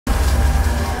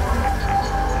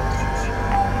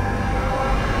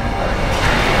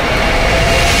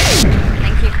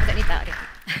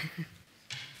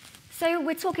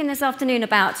we're talking this afternoon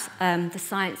about the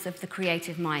science of the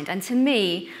creative mind. And to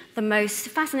me, the most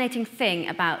fascinating thing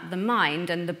about the mind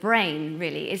and the brain,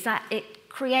 really, is that it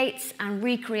creates and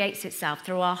recreates itself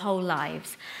through our whole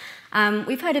lives.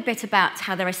 We've heard a bit about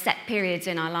how there are set periods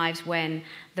in our lives when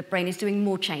the brain is doing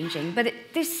more changing, but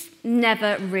this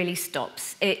never really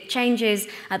stops. It changes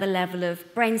at the level of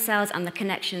brain cells and the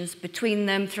connections between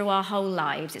them through our whole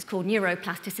lives. It's called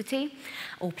neuroplasticity,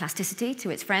 or plasticity to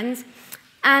its friends.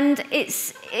 And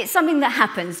it's something that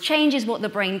happens, change is what the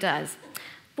brain does.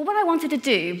 But what I wanted to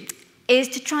do is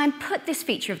to try and put this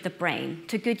feature of the brain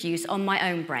to good use on my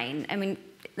own brain. I mean,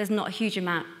 there's not a huge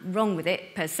amount wrong with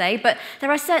it, per se, but there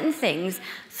are certain things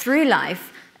through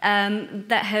life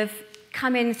that have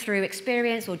come in through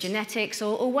experience or genetics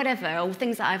or whatever, or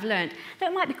things that I've learned,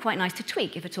 that might be quite nice to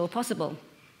tweak, if at all possible.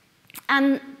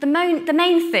 And the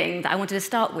main thing that I wanted to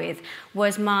start with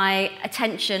was my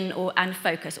attention and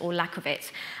focus, or lack of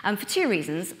it, for two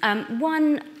reasons.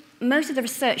 One, most of the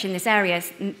research in this area,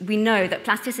 we know that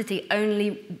plasticity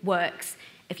only works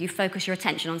if you focus your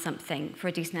attention on something for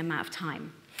a decent amount of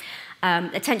time.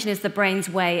 Attention is the brain's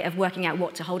way of working out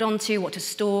what to hold on to, what to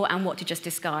store, and what to just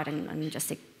discard and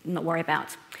just not worry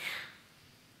about.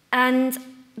 And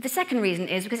the second reason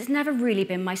is because it's never really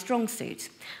been my strong suit.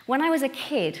 When I was a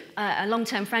kid, a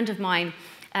long-term friend of mine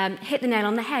hit the nail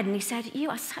on the head, and he said, "You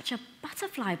are such a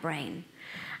butterfly brain."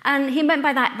 And he meant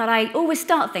by that I always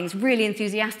start things really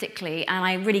enthusiastically and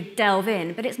I really delve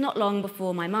in, but it's not long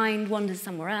before my mind wanders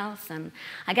somewhere else and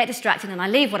I get distracted and I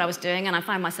leave what I was doing and I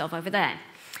find myself over there.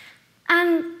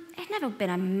 And it's never been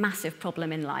a massive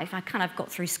problem in life. I kind of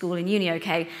got through school and uni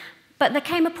okay, but there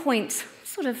came a point,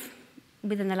 sort of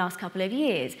within the last couple of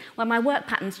years, where my work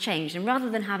patterns changed, and rather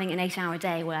than having an 8-hour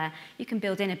day where you can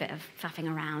build in a bit of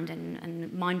faffing around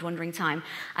and mind-wandering time,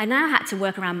 I now had to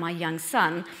work around my young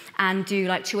son and do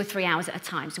like 2 or 3 hours at a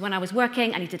time. So when I was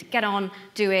working, I needed to get on,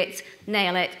 do it,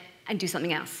 nail it, and do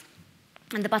something else.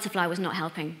 And the butterfly was not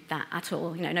helping that at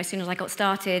all. You know, no sooner as I got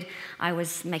started, I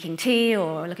was making tea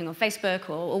or looking on Facebook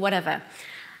or whatever.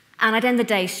 And I'd end the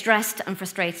day stressed and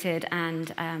frustrated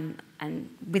and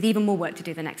with even more work to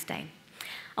do the next day.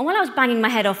 And while I was banging my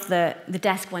head off the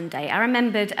desk one day, I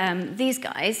remembered these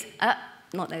guys,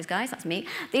 not those guys, that's me,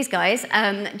 these guys,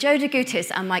 Joe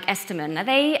DeGutis and Mike Esterman. Now,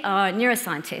 they are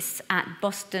neuroscientists at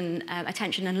Boston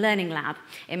Attention and Learning Lab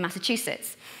in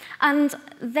Massachusetts. And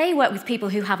they work with people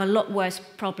who have a lot worse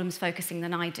problems focusing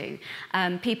than I do.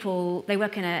 They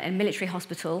work in a military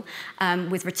hospital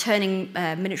with returning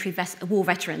military war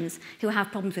veterans who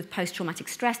have problems with post-traumatic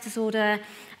stress disorder,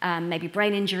 maybe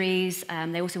brain injuries.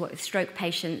 They also work with stroke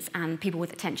patients and people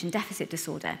with attention deficit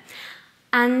disorder.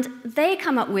 And they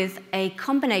come up with a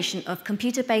combination of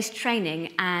computer-based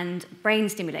training and brain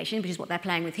stimulation, which is what they're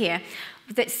playing with here,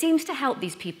 that seems to help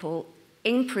these people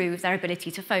improve their ability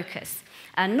to focus.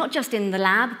 And not just in the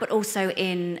lab, but also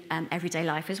in everyday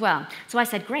life as well. So I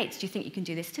said, great, do you think you can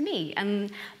do this to me?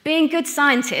 And being good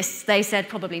scientists, they said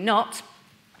probably not.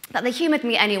 But they humoured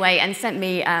me anyway and sent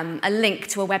me a link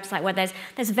to a website where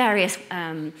there's various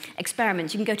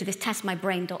experiments. You can go to this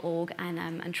testmybrain.org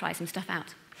and try some stuff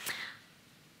out.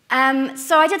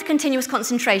 So I did a continuous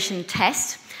concentration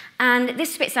test. And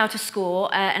this spits out a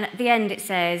score. And at the end,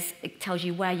 it tells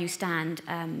you where you stand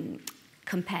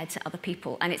compared to other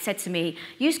people. And it said to me,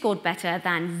 you scored better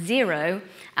than 0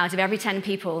 out of every 10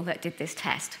 people that did this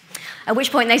test. At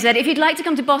which point they said, if you'd like to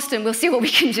come to Boston, we'll see what we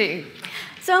can do.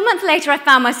 So a month later, I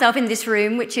found myself in this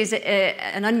room, which is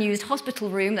an unused hospital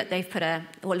room that they've put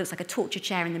what looks like a torture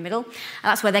chair in the middle.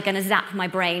 That's where they're going to zap my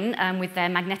brain with their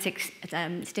magnetic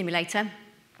stimulator.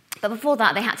 But before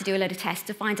that, they had to do a load of tests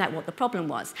to find out what the problem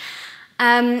was.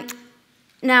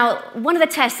 Now, one of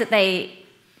the tests that they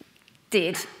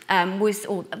did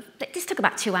this took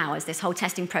about 2 hours, this whole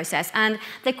testing process, and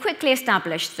they quickly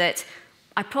established that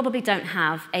I probably don't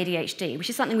have ADHD, which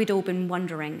is something we'd all been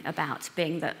wondering about,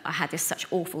 being that I had this such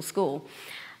awful score.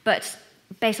 But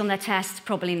based on their tests,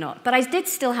 probably not. But I did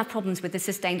still have problems with the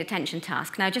sustained attention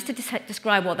task. Now, just to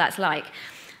describe what that's like,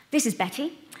 this is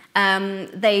Betty.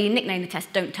 They nicknamed the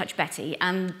test Don't Touch Betty,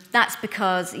 and that's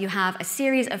because you have a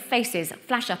series of faces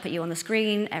flash up at you on the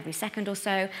screen every second or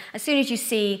so. As soon as you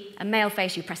see a male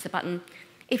face, you press the button.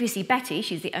 If you see Betty,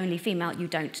 she's the only female, you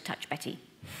don't touch Betty.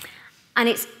 And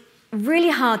it's really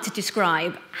hard to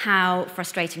describe how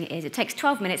frustrating it is. It takes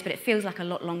 12 minutes, but it feels like a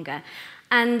lot longer.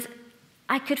 And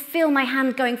I could feel my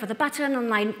hand going for the button,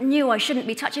 and I knew I shouldn't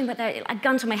be touching, but a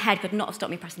gun to my head could not have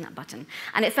stopped me pressing that button.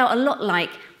 And it felt a lot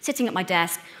like sitting at my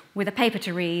desk with a paper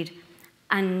to read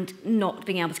and not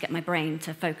being able to get my brain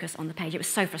to focus on the page. It was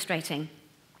so frustrating.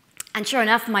 And sure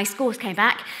enough, my scores came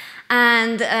back,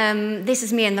 and this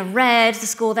is me in the red, the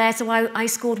score there, so I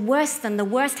scored worse than the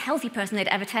worst healthy person they'd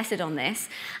ever tested on this,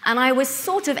 and I was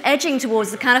sort of edging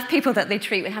towards the kind of people that they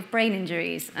treat who have brain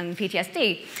injuries and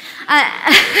PTSD.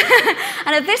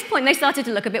 And at this point, they started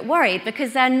to look a bit worried,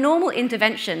 because their normal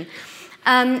intervention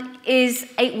is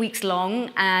 8 weeks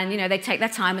long, and they take their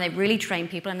time, and they really train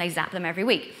people, and they zap them every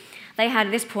week. They had,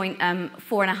 at this point,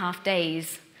 4.5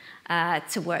 days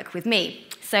to work with me.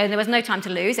 So there was no time to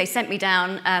lose. They sent me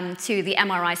down to the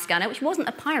MRI scanner, which wasn't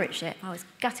a pirate ship. I was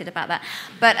gutted about that.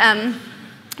 But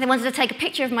they wanted to take a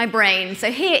picture of my brain.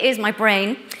 So here is my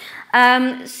brain.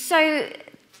 So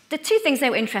the two things they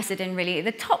were interested in, really.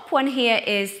 The top one here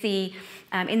is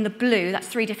in the blue, that's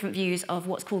 3 different views of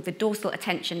what's called the dorsal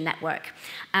attention network.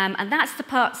 And that's the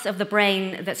parts of the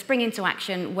brain that spring into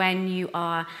action when you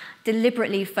are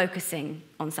deliberately focusing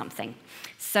on something.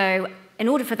 So in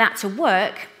order for that to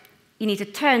work, you need to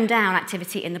turn down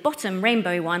activity in the bottom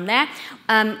rainbow one there,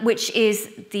 which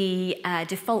is the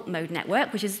default mode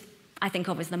network, which is, I think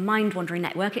of as the mind-wandering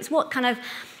network. It's what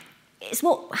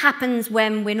happens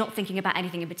when we're not thinking about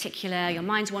anything in particular. Your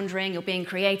mind's wandering, you're being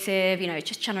creative, it's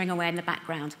just chunnering away in the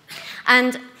background.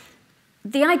 And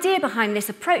the idea behind this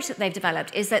approach that they've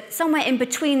developed is that somewhere in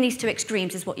between these two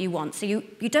extremes is what you want. So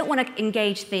you don't want to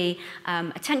engage the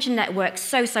attention network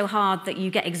so hard that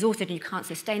you get exhausted and you can't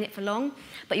sustain it for long,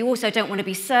 but you also don't want to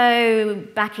be so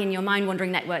back in your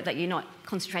mind-wandering network that you're not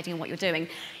concentrating on what you're doing.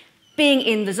 Being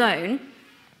in the zone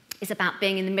is about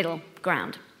being in the middle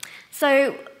ground.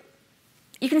 So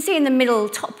you can see in the middle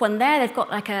top one there, they've got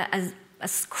like a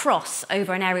cross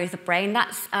over an area of the brain.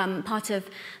 That's part of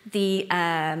the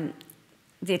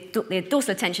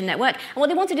dorsal attention network. And what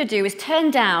they wanted to do is turn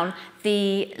down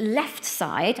the left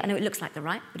side. I know it looks like the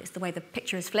right, but it's the way the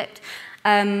picture is flipped.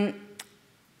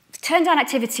 Turn down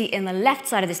activity in the left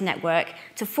side of this network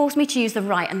to force me to use the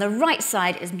right. And the right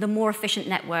side is the more efficient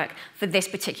network for this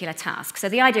particular task. So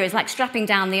the idea is like strapping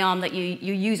down the arm that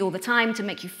you use all the time to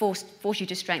make you force you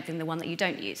to strengthen the one that you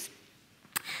don't use.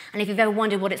 And if you've ever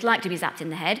wondered what it's like to be zapped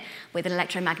in the head with an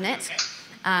electromagnet,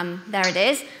 there it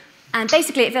is. And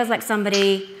basically, it feels like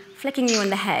somebody flicking you in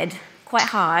the head quite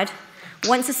hard,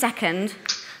 once a second,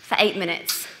 for 8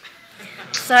 minutes.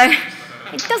 So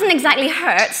it doesn't exactly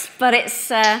hurt, but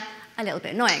it's a little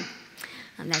bit annoying.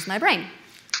 And there's my brain.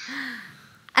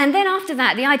 And then after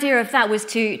that, the idea of that was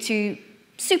to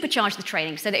supercharge the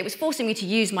training, so that it was forcing me to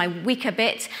use my weaker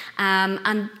bit.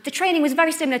 And the training was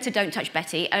very similar to Don't Touch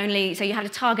Betty, only so you had a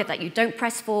target that you don't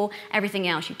press for, everything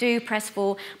else you do press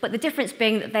for, but the difference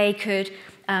being that they could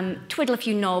twiddle a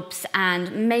few knobs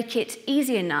and make it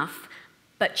easy enough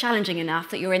but challenging enough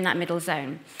that you're in that middle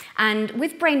zone. And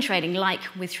with brain training, like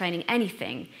with training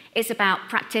anything, it's about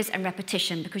practice and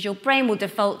repetition, because your brain will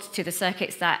default to the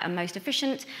circuits that are most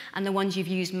efficient and the ones you've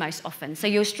used most often. So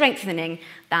you're strengthening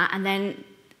that, and then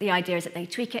the idea is that they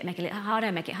tweak it, make it a little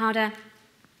harder, make it harder,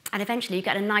 and eventually you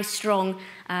get a nice, strong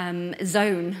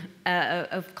zone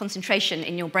of concentration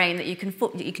in your brain that you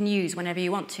can use whenever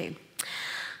you want to.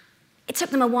 It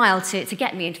took them a while to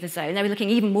get me into the zone. They were looking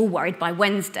even more worried by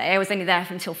Wednesday. I was only there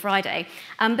until Friday.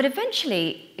 But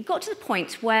eventually, it got to the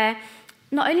point where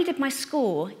not only did my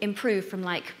score improve from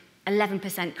like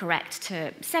 11% correct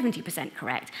to 70%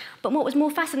 correct, but what was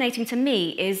more fascinating to me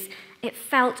is it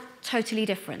felt totally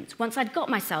different. Once I'd got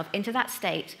myself into that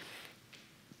state,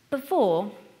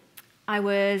 before I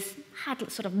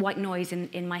had sort of white noise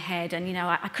in my head, and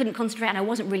I couldn't concentrate, and I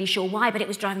wasn't really sure why, but it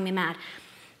was driving me mad.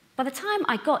 By the time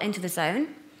I got into the zone,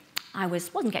 I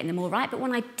wasn't getting them all right, but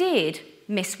when I did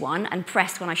miss one and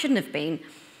press when I shouldn't have been,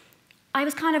 I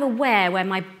was kind of aware where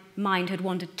my mind had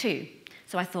wandered to.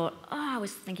 So I thought, I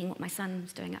was thinking what my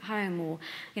son's doing at home, or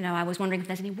I was wondering if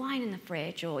there's any wine in the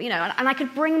fridge, or and I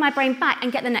could bring my brain back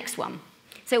and get the next one.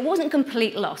 So it wasn't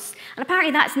complete loss. And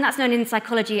apparently that's known in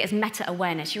psychology as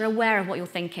meta-awareness. You're aware of what you're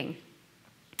thinking.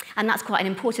 And that's quite an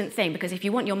important thing, because if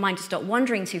you want your mind to stop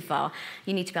wandering too far,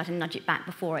 you need to be able to nudge it back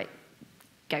before it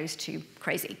goes too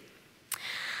crazy.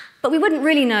 But we wouldn't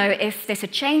really know if this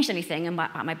had changed anything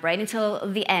about my brain until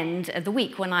the end of the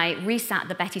week, when I resat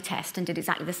the Betty test and did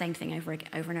exactly the same thing over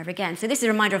and over again. So this is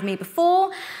a reminder of me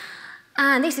before,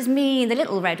 and this is me, the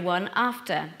little red one,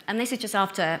 after. And this is just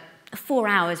after 4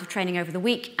 hours of training over the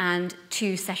week and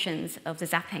 2 sessions of the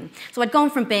zapping. So I'd gone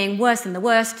from being worse than the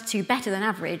worst to better than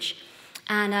average,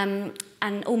 and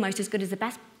almost as good as the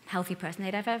best healthy person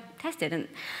they'd ever tested. And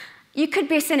you could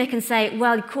be a cynic and say,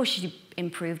 well, of course you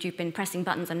improved. You've been pressing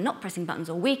buttons and not pressing buttons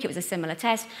all week. It was a similar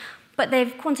test. But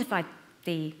they've quantified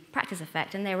the practice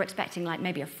effect, and they were expecting like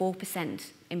maybe a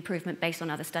 4% improvement based on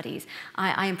other studies.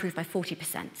 I improved by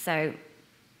 40%. So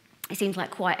It seemed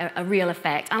like quite a real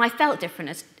effect. And I felt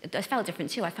different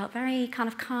too. I felt very kind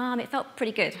of calm. It felt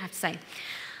pretty good, I have to say.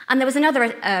 And there was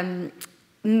another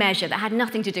measure that had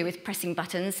nothing to do with pressing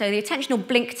buttons. So the attentional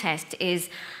blink test is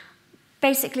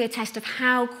basically a test of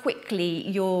how quickly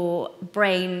your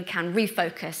brain can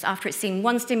refocus after it's seen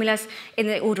one stimulus in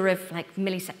the order of like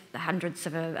hundredths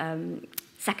of a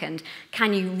second.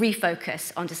 Can you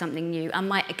refocus onto something new? And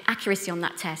my accuracy on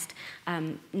that test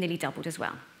nearly doubled as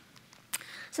well.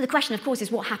 So the question, of course,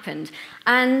 is what happened?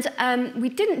 And we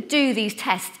didn't do these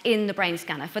tests in the brain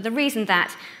scanner for the reason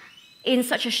that in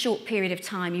such a short period of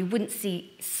time, you wouldn't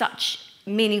see such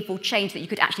meaningful change that you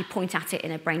could actually point at it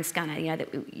in a brain scanner. You know,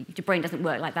 that your brain doesn't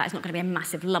work like that. It's not going to be a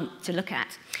massive lump to look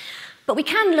at. But we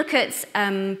can look at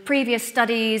previous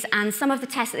studies and some of the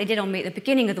tests that they did on me at the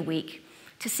beginning of the week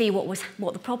to see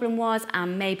what the problem was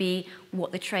and maybe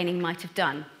what the training might have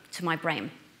done to my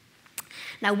brain.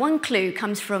 Now, one clue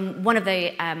comes from one of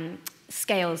the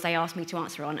scales they asked me to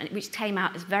answer on, which came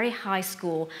out as a very high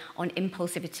score on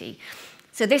impulsivity.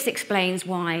 So this explains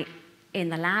why in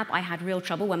the lab I had real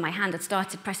trouble when my hand had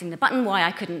started pressing the button, why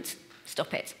I couldn't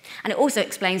stop it. And it also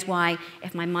explains why,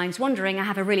 if my mind's wandering, I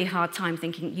have a really hard time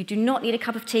thinking, you do not need a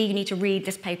cup of tea, you need to read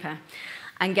this paper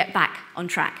and get back on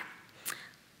track.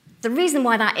 The reason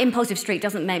why that impulsive streak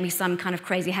doesn't make me some kind of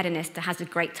crazy hedonist that has a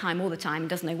great time all the time and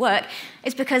does no work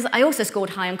is because I also scored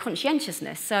high on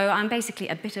conscientiousness. So I'm basically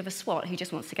a bit of a swot who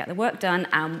just wants to get the work done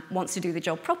and wants to do the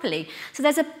job properly. So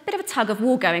there's a bit of a tug of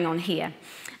war going on here.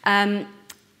 Yeah,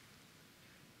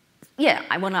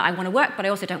 I want to work, but I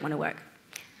also don't want to work.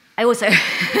 I also,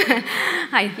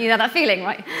 hi, you know that feeling,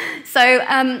 right?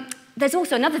 So there's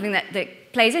also another thing that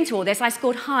plays into all this. I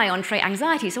scored high on trait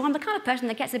anxiety, so I'm the kind of person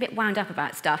that gets a bit wound up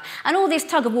about stuff. And all this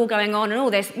tug of war going on and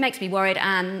all this makes me worried,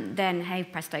 and then, hey,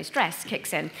 presto, stress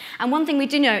kicks in. And one thing we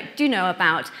do know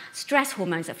about stress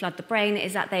hormones that flood the brain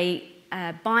is that they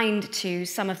bind to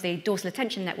some of the dorsal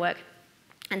attention network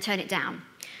and turn it down,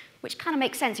 which kind of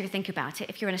makes sense if you think about it.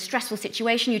 If you're in a stressful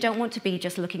situation, you don't want to be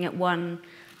just looking at one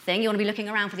thing. You want to be looking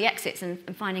around for the exits and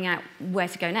finding out where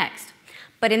to go next.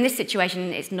 But in this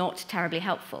situation, it's not terribly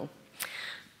helpful.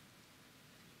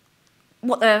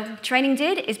 What the training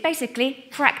did is basically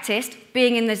practiced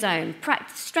being in the zone,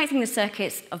 strengthening the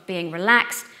circuits of being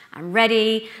relaxed and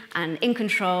ready and in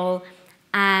control,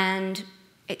 and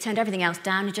it turned everything else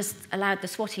down and just allowed the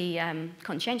swotty,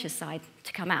 conscientious side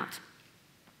to come out.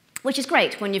 Which is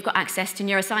great when you've got access to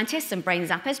neuroscientists and brain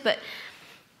zappers, but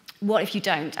what if you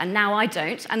don't? And now I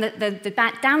don't. And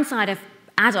the downside of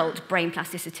adult brain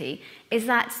plasticity is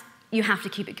that you have to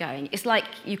keep it going. It's like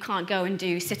you can't go and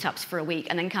do sit-ups for a week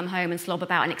and then come home and slob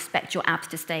about and expect your abs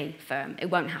to stay firm. It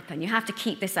won't happen. You have to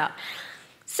keep this up.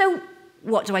 So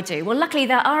what do I do? Well, luckily,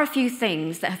 there are a few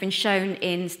things that have been shown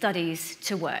in studies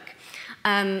to work.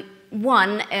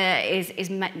 One is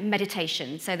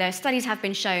meditation. So their studies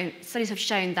have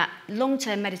shown that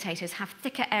long-term meditators have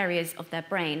thicker areas of their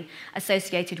brain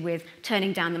associated with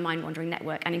turning down the mind-wandering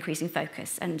network and increasing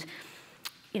focus. And,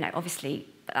 you know, obviously,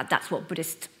 that's what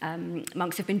Buddhist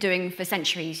monks have been doing for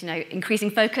centuries. You know, increasing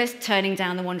focus, turning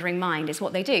down the wandering mind is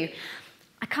what they do.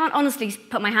 I can't honestly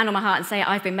put my hand on my heart and say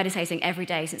I've been meditating every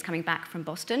day since coming back from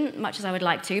Boston, much as I would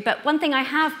like to. But one thing I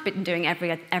have been doing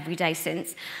every day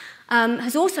since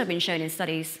has also been shown in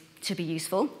studies to be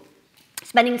useful,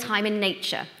 spending time in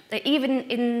nature. Even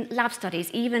in lab studies,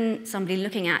 even somebody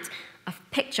looking at a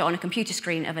picture on a computer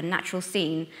screen of a natural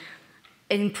scene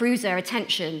improves their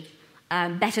attention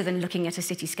better than looking at a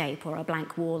cityscape or a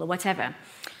blank wall or whatever.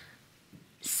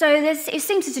 So it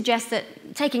seems to suggest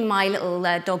that taking my little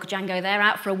dog Django there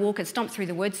out for a walk and stomp through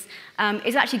the woods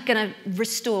is actually going to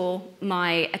restore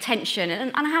my attention.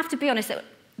 And I have to be honest, that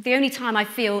the only time I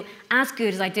feel as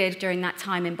good as I did during that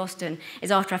time in Boston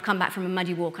is after I've come back from a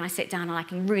muddy walk and I sit down and I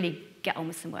can really get on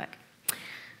with some work.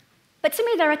 But to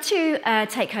me, there are two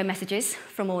take-home messages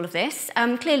from all of this.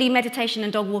 Clearly, meditation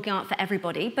and dog walking aren't for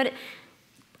everybody, but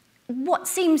what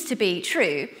seems to be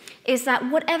true is that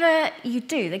whatever you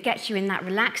do that gets you in that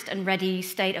relaxed and ready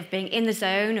state of being in the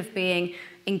zone, of being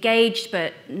engaged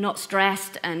but not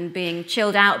stressed, and being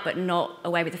chilled out but not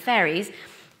away with the fairies,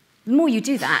 the more you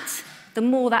do that, the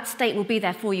more that state will be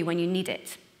there for you when you need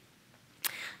it.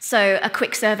 So a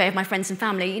quick survey of my friends and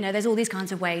family, you know, there's all these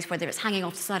kinds of ways, whether it's hanging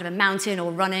off the side of a mountain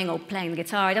or running or playing the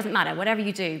guitar, it doesn't matter. Whatever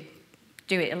you do,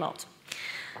 do it a lot.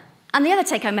 And the other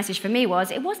take-home message for me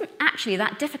was it wasn't actually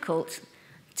that difficult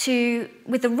to,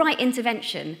 with the right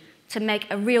intervention, to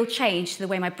make a real change to the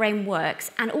way my brain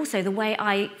works and also the way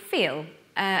I feel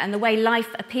and the way life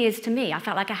appears to me. I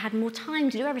felt like I had more time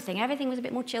to do everything. Everything was a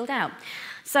bit more chilled out.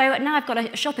 So now I've got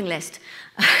a shopping list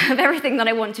of everything that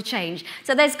I want to change.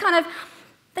 So there's kind of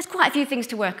there's quite a few things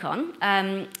to work on.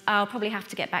 I'll probably have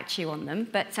to get back to you on them.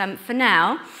 But for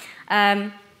now,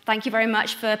 thank you very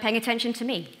much for paying attention to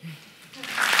me.